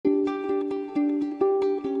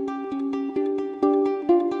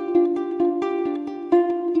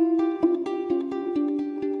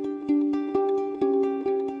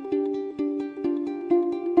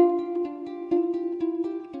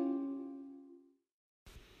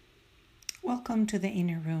Welcome to the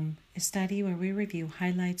Inner Room, a study where we review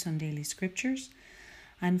highlights on daily scriptures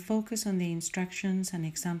and focus on the instructions and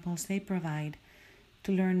examples they provide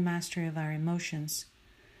to learn mastery of our emotions,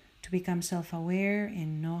 to become self-aware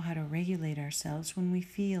and know how to regulate ourselves when we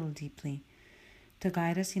feel deeply, to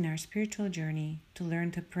guide us in our spiritual journey, to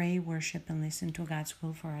learn to pray, worship, and listen to God's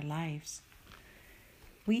will for our lives.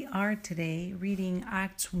 We are today reading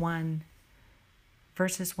Acts 1,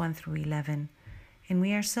 verses 1 through 11. And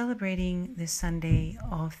we are celebrating the Sunday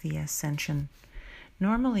of the Ascension.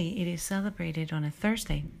 Normally, it is celebrated on a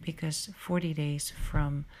Thursday because 40 days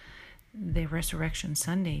from the Resurrection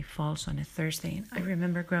Sunday falls on a Thursday. And I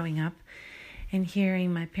remember growing up and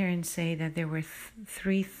hearing my parents say that there were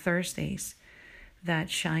 3 Thursdays that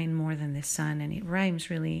shine more than the sun, and it rhymes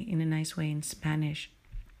really in a nice way in Spanish.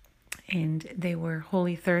 And they were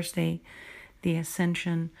Holy Thursday, the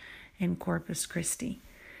Ascension, and Corpus Christi.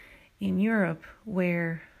 In Europe,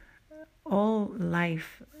 where all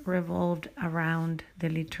life revolved around the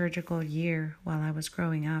liturgical year while I was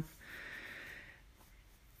growing up,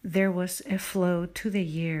 there was a flow to the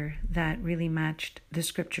year that really matched the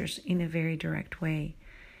scriptures in a very direct way.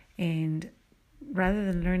 And rather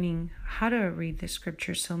than learning how to read the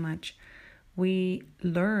scriptures so much, we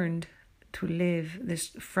learned to live this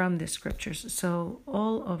from the scriptures. So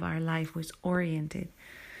all of our life was oriented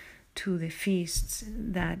to the feasts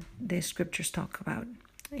that the scriptures talk about.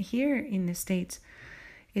 Here in the States,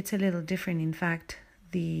 it's a little different. In fact,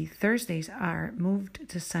 the Thursdays are moved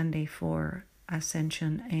to Sunday for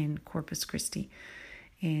Ascension and Corpus Christi,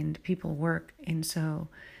 and people work, and so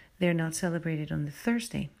they're not celebrated on the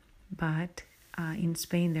Thursday. But in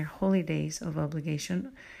Spain, they're holy days of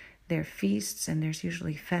obligation. They're feasts, and there's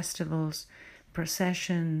usually festivals,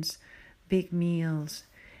 processions, big meals.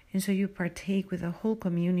 And so you partake with a whole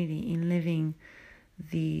community in living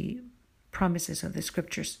the promises of the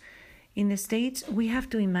scriptures. In the States, we have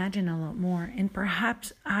to imagine a lot more. And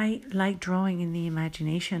perhaps I like drawing in the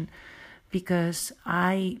imagination because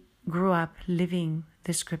I grew up living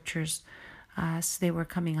the scriptures as they were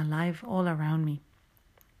coming alive all around me.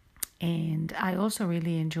 And I also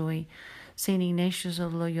really enjoy St. Ignatius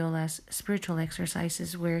of Loyola's spiritual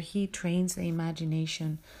exercises, where he trains the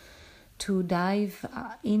imagination to dive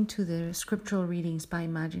into the scriptural readings by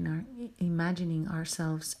imagining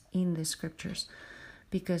ourselves in the scriptures.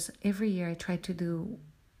 Because every year I try to do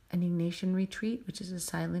an Ignatian retreat, which is a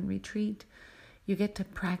silent retreat. You get to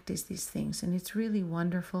practice these things, and it's really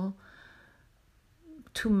wonderful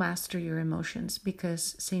to master your emotions,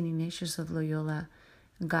 because St. Ignatius of Loyola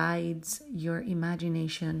guides your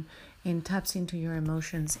imagination and taps into your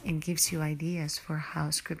emotions and gives you ideas for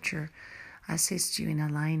how scripture assists you in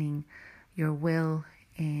aligning your will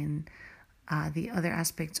and the other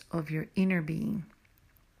aspects of your inner being.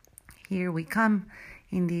 Here we come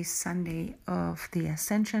in this Sunday of the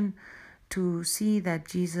Ascension to see that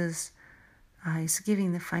Jesus is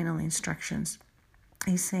giving the final instructions.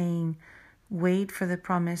 He's saying, wait for the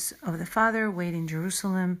promise of the Father, wait in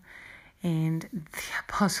Jerusalem. And the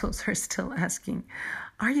apostles are still asking,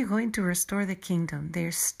 are you going to restore the kingdom?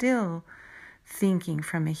 They're still thinking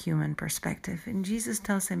from a human perspective. And Jesus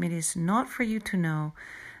tells them it is not for you to know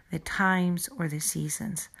the times or the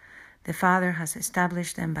seasons. The Father has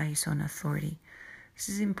established them by his own authority. This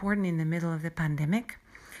is important in the middle of the pandemic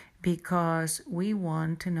because we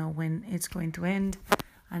want to know when it's going to end.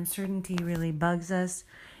 Uncertainty really bugs us.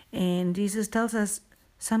 And Jesus tells us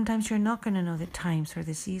sometimes you're not going to know the times or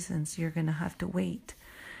the seasons. You're going to have to wait.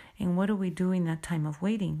 And what do we do in that time of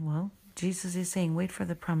waiting? Well, Jesus is saying, wait for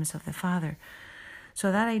the promise of the Father.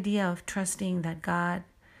 So that idea of trusting that God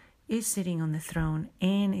is sitting on the throne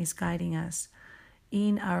and is guiding us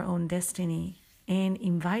in our own destiny and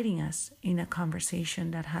inviting us in a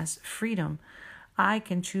conversation that has freedom. I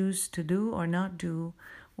can choose to do or not do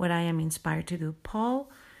what I am inspired to do. Paul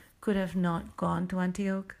could have not gone to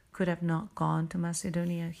Antioch, could have not gone to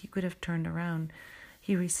Macedonia. He could have turned around.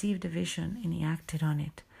 He received a vision and he acted on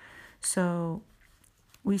it. So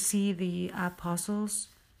we see the apostles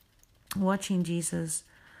watching Jesus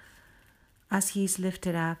as he's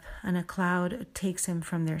lifted up and a cloud takes him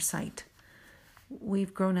from their sight.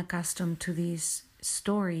 We've grown accustomed to this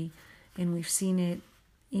story and we've seen it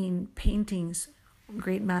in paintings.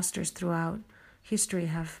 Great masters throughout history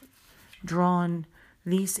have drawn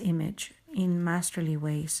this image in masterly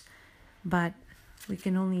ways. But we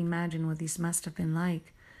can only imagine what this must have been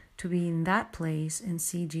like to be in that place and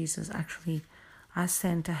see Jesus actually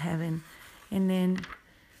ascend to heaven. And then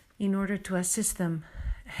in order to assist them,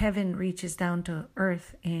 heaven reaches down to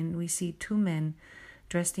earth and we see 2 men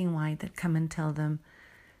dressed in white that come and tell them,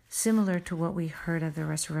 similar to what we heard at the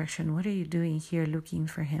resurrection, what are you doing here looking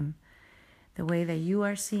for him? The way that you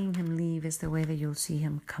are seeing him leave is the way that you'll see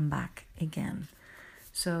him come back again.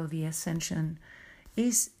 So the ascension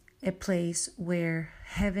is a place where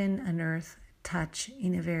heaven and earth touch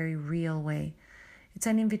in a very real way. It's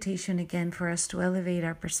an invitation again for us to elevate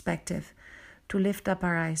our perspective, to lift up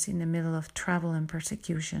our eyes in the middle of trouble and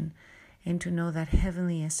persecution, and to know that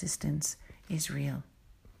heavenly assistance is real.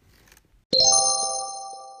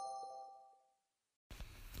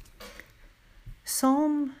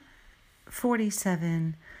 Psalm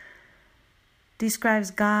 47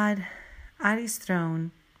 describes God at his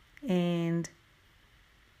throne and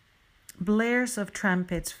blares of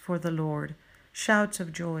trumpets for the Lord, shouts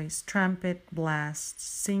of joys, trumpet blasts,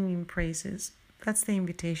 singing praises. That's the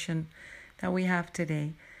invitation that we have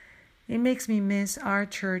today. It makes me miss our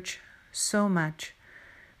church so much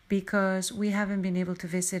because we haven't been able to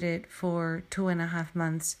visit it for 2.5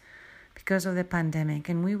 months because of the pandemic,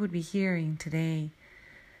 and we would be hearing today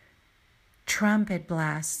trumpet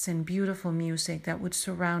blasts and beautiful music that would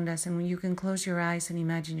surround us, and you can close your eyes and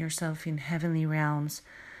imagine yourself in heavenly realms.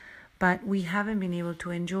 But we haven't been able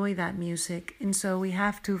to enjoy that music, and so we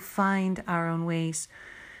have to find our own ways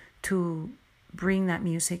to bring that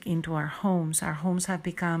music into our homes. Our homes have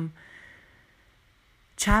become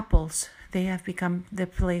chapels. They have become the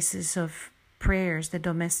places of prayers. The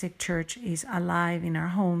domestic church is alive in our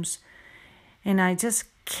homes, and I just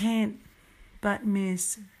can't but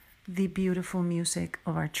miss the beautiful music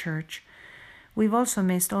of our church. We've also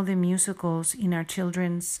missed all the musicals in our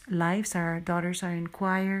children's lives. Our daughters are in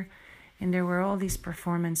choir, and there were all these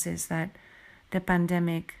performances that the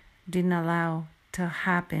pandemic didn't allow to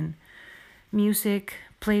happen. Music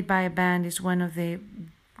played by a band is one of the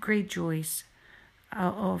great joys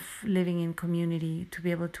of living in community. To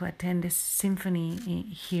be able to attend a symphony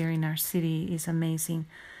here in our city is amazing.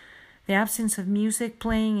 The absence of music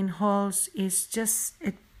playing in halls is just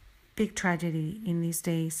a big tragedy in these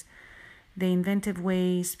days. The inventive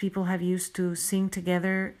ways people have used to sing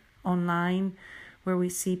together online, where we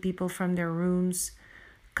see people from their rooms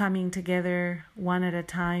coming together one at a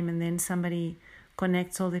time, and then somebody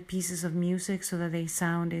connects all the pieces of music so that they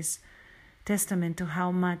sound, is testament to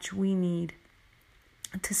how much we need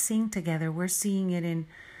to sing together. We're seeing it in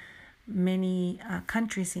many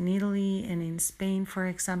countries, in Italy and in Spain, for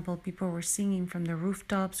example. People were singing from the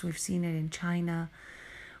rooftops. We've seen it in China.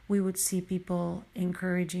 We would see people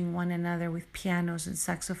encouraging one another with pianos and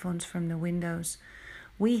saxophones from the windows.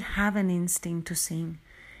 We have an instinct to sing,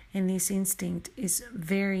 and this instinct is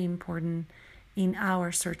very important in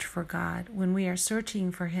our search for God. When we are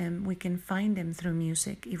searching for him, we can find him through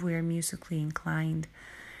music if we are musically inclined,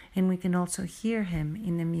 and we can also hear him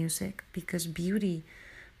in the music, because beauty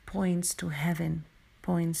points to heaven,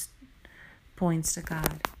 points to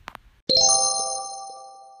God.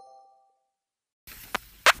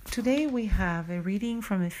 Today we have a reading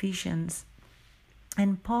from Ephesians,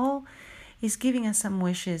 and Paul is giving us some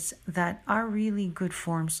wishes that are really good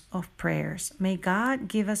forms of prayers. May God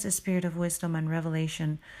give us a spirit of wisdom and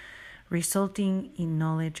revelation, resulting in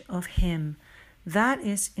knowledge of him. That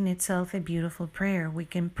is in itself a beautiful prayer. We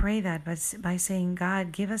can pray that by saying,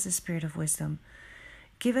 God, give us a spirit of wisdom.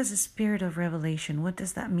 Give us a spirit of revelation. What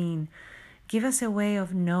does that mean? Give us a way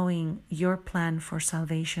of knowing your plan for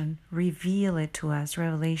salvation. Reveal it to us,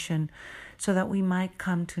 revelation, so that we might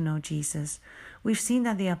come to know Jesus. We've seen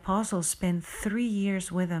that the apostles spent 3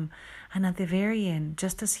 years with him, and at the very end,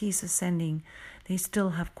 just as he's ascending, they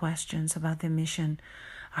still have questions about the mission.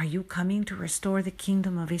 Are you coming to restore the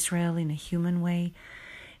kingdom of Israel in a human way?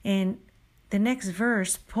 And the next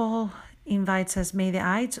verse, Paul invites us, may the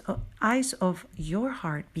eyes of your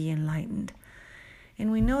heart be enlightened.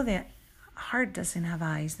 And we know that heart doesn't have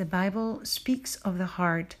eyes. The Bible speaks of the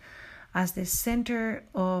heart as the center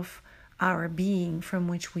of our being, from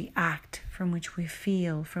which we act, from which we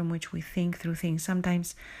feel, from which we think through things.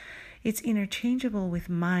 Sometimes it's interchangeable with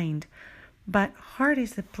mind, but heart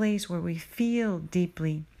is the place where we feel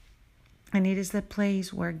deeply, and it is the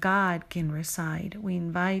place where God can reside. We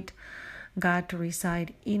invite God to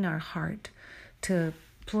reside in our heart, to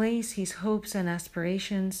place his hopes and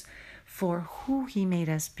aspirations for who he made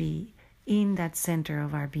us be in that center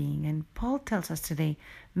of our being. And Paul tells us today,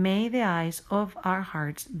 may the eyes of our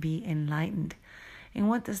hearts be enlightened. And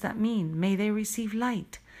what does that mean? May they receive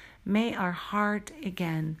light. May our heart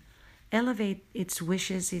again elevate its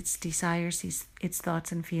wishes, its desires, its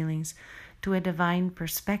thoughts and feelings to a divine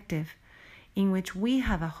perspective in which we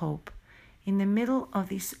have a hope. In the middle of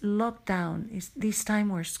this lockdown, this time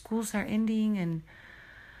where schools are ending and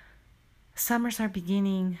summers are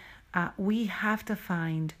beginning, we have to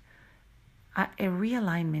find a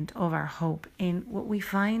realignment of our hope. And what we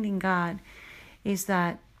find in God is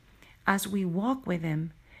that as we walk with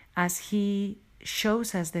Him, as He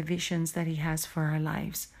shows us the visions that He has for our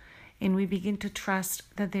lives, and we begin to trust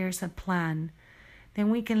that there's a plan, then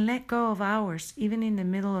we can let go of ours, even in the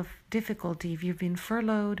middle of difficulty. If you've been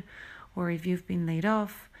furloughed or if you've been laid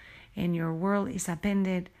off and your world is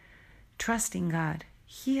upended, trust in God.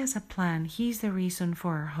 He has a plan. He's the reason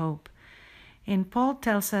for our hope. And Paul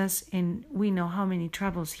tells us, and we know how many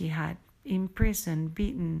troubles he had, in prison,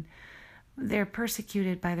 beaten. They're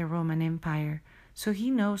persecuted by the Roman Empire. So he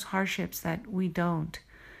knows hardships that we don't.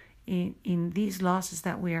 In these losses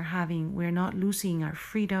that we are having, we're not losing our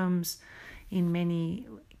freedoms in many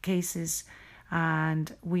cases,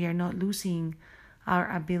 and we are not losing our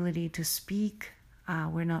ability to speak.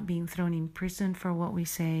 We're not being thrown in prison for what we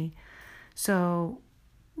say. So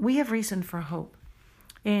we have reason for hope.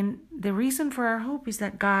 And the reason for our hope is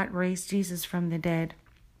that God raised Jesus from the dead.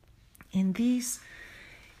 And this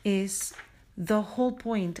is the whole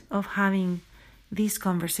point of having these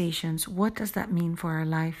conversations. What does that mean for our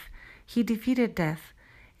life? He defeated death.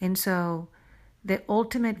 And so the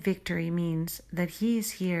ultimate victory means that He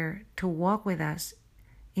is here to walk with us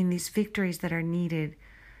in these victories that are needed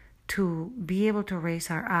to be able to raise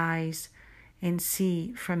our eyes and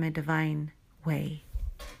see from a divine way.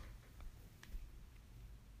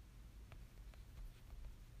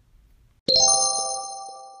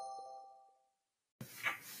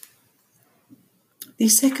 The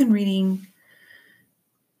second reading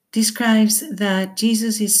describes that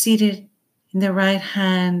Jesus is seated in the right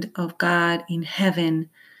hand of God in heaven,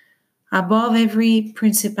 above every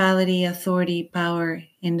principality, authority, power,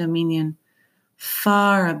 and dominion,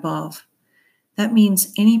 far above. That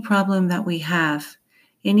means any problem that we have,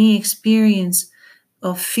 any experience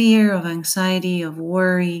of fear, of anxiety, of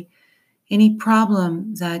worry, any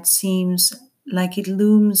problem that seems like it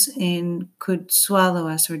looms and could swallow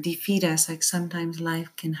us or defeat us, like sometimes life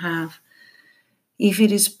can have. If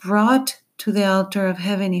it is brought to the altar of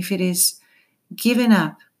heaven, if it is given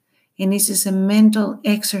up, and this is a mental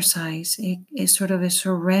exercise, a sort of a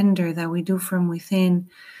surrender that we do from within,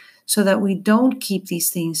 so that we don't keep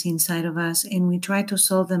these things inside of us and we try to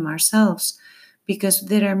solve them ourselves, because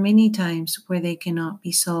there are many times where they cannot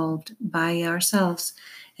be solved by ourselves.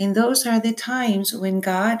 And those are the times when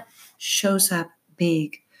God shows up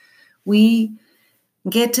big. We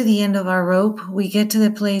get to the end of our rope. We get to the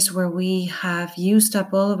place where we have used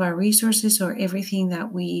up all of our resources or everything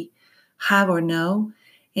that we have or know.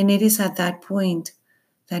 And it is at that point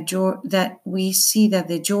that we see that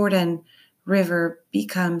the Jordan River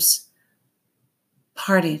becomes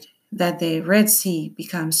parted, that the Red Sea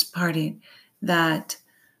becomes parted, that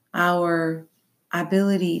our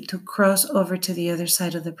ability to cross over to the other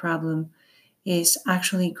side of the problem is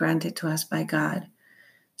actually granted to us by God.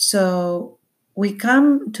 So we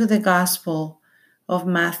come to the Gospel of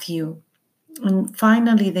Matthew, and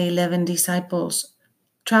finally the 11 disciples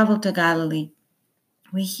travel to Galilee.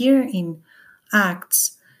 We hear in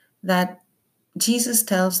Acts that Jesus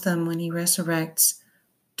tells them when He resurrects,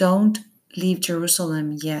 don't leave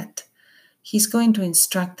Jerusalem yet. He's going to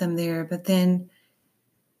instruct them there, but then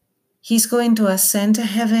He's going to ascend to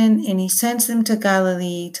heaven, and He sends them to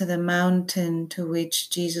Galilee, to the mountain to which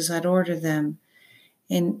Jesus had ordered them.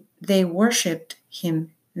 And they worshipped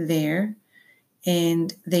Him there,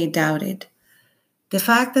 and they doubted. The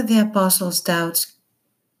fact that the apostles'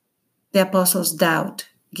 doubt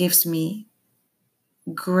gives me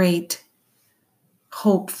great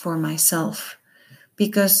hope for myself,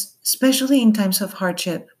 because especially in times of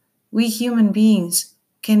hardship, we human beings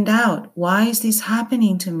can doubt. Why is this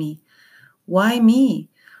happening to me? Why me?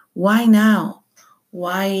 Why now?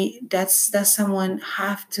 Why does someone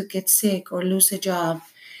have to get sick or lose a job?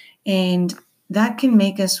 And that can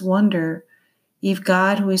make us wonder if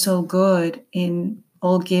God, who is all good and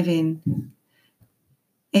all giving,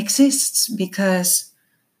 exists, because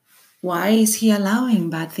why is He allowing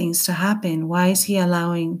bad things to happen? Why is He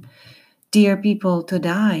allowing dear people to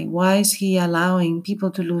die? Why is He allowing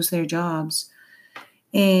people to lose their jobs?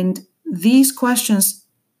 And these questions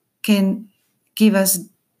can give us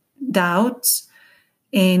doubts,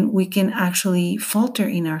 and we can actually falter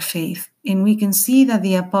in our faith. And we can see that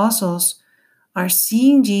the apostles are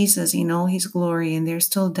seeing Jesus in all His glory, and they're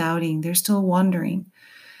still doubting, they're still wondering.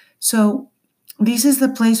 So this is the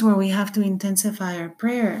place where we have to intensify our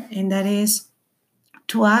prayer, and that is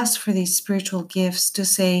to ask for these spiritual gifts, to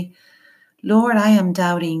say, Lord, I am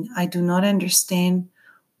doubting. I do not understand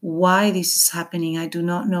why this is happening. I do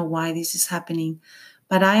not know why this is happening,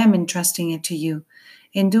 but I am entrusting it to You.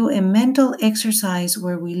 And do a mental exercise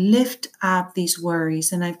where we lift up these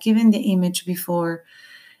worries. And I've given the image before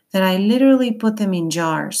that I literally put them in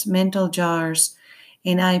jars, mental jars,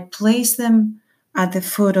 and I place them at the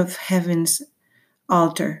foot of heaven's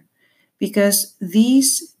altar, because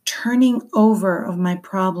these turning over of my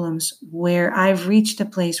problems where I've reached a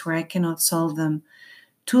place where I cannot solve them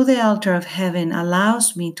to the altar of heaven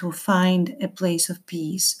allows me to find a place of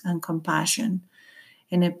peace and compassion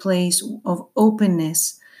and a place of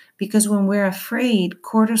openness. Because when we're afraid,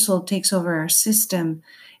 cortisol takes over our system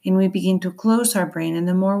and we begin to close our brain. And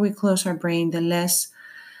the more we close our brain, the less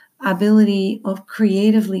ability of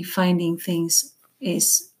creatively finding things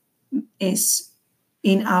is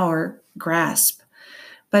in our grasp.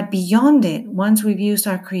 But beyond it, once we've used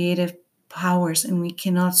our creative powers and we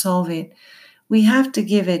cannot solve it, we have to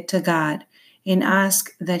give it to God and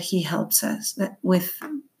ask that He helps us with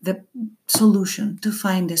the solution, to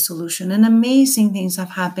find the solution. And amazing things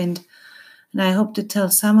have happened. And I hope to tell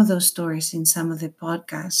some of those stories in some of the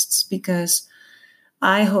podcasts, because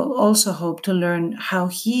I also hope to learn how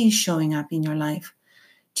He is showing up in your life.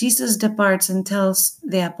 Jesus departs and tells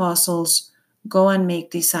the apostles, "Go and make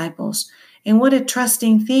disciples." And what a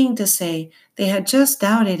trusting thing to say. They had just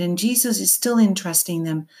doubted, and Jesus is still entrusting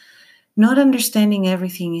them. Not understanding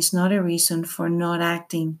everything is not a reason for not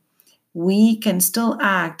acting. We can still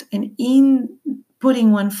act, and in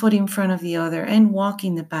putting one foot in front of the other and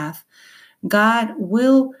walking the path, God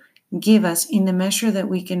will give us, in the measure that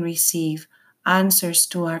we can receive, answers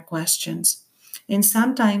to our questions. And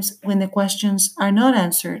sometimes when the questions are not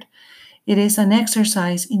answered, it is an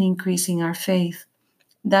exercise in increasing our faith.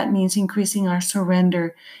 That means increasing our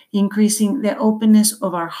surrender, increasing the openness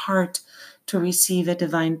of our heart to receive a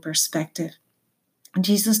divine perspective.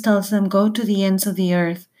 Jesus tells them, "Go to the ends of the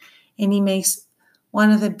earth." And He makes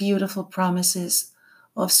one of the beautiful promises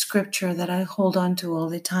of Scripture that I hold on to all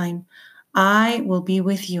the time. "I will be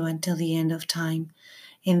with you until the end of time."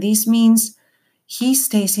 And this means He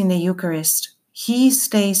stays in the Eucharist. He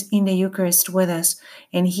stays in the Eucharist with us,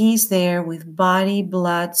 and He's there with body,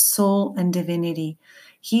 blood, soul, and divinity.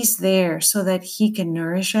 He's there so that He can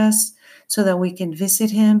nourish us, so that we can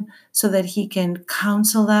visit Him, so that He can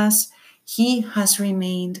counsel us. He has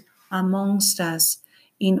remained amongst us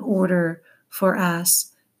in order for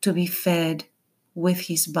us to be fed with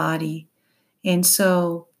His body. And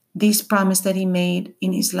so this promise that He made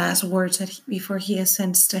in His last words before He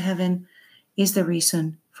ascends to heaven is the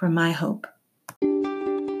reason for my hope.